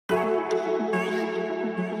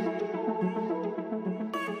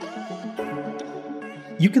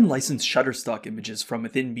You can license Shutterstock images from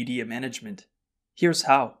within Media Management. Here's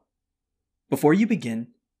how. Before you begin,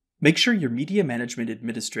 make sure your Media Management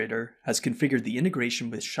administrator has configured the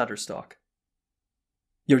integration with Shutterstock.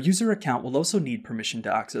 Your user account will also need permission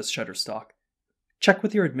to access Shutterstock. Check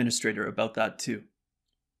with your administrator about that too.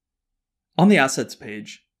 On the Assets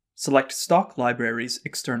page, select Stock Libraries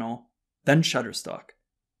External, then Shutterstock.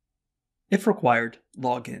 If required,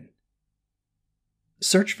 log in.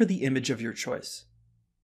 Search for the image of your choice.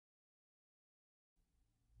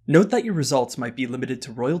 Note that your results might be limited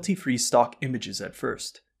to royalty-free stock images at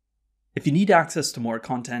first. If you need access to more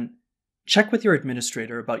content, check with your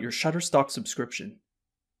administrator about your Shutterstock subscription.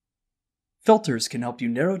 Filters can help you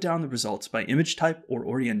narrow down the results by image type or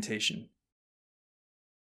orientation.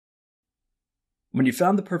 When you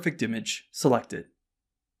found the perfect image, select it.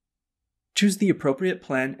 Choose the appropriate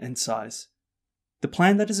plan and size. The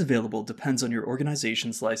plan that is available depends on your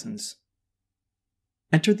organization's license.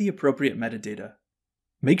 Enter the appropriate metadata.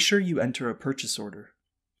 Make sure you enter a purchase order.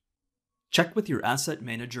 Check with your asset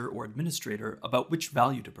manager or administrator about which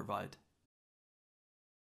value to provide.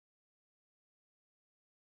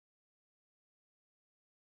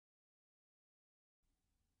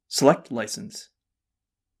 Select License.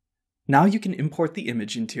 Now you can import the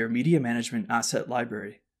image into your Media Management asset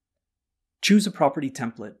library. Choose a property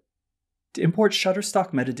template. To import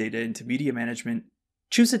Shutterstock metadata into Media Management,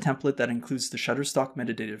 choose a template that includes the Shutterstock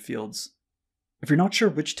metadata fields. If you're not sure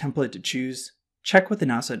which template to choose, check with an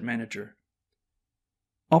asset manager.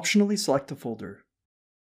 Optionally select a folder.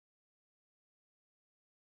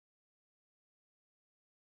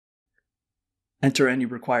 Enter any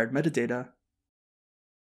required metadata.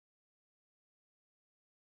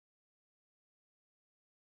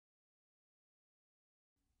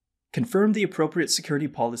 Confirm the appropriate security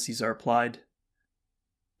policies are applied.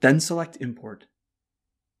 Then select Import.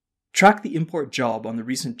 Track the import job on the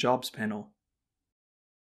Recent Jobs panel.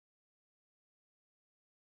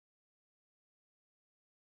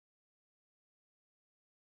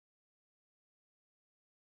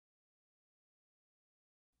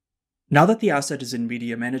 Now that the asset is in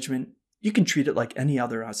Media Management, you can treat it like any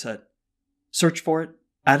other asset. Search for it,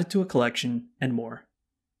 add it to a collection, and more.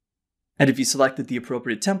 And if you selected the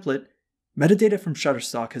appropriate template, metadata from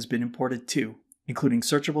Shutterstock has been imported too, including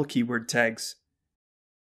searchable keyword tags.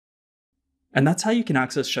 And that's how you can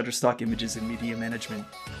access Shutterstock images in Media Management.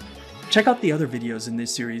 Check out the other videos in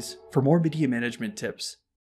this series for more Media Management tips.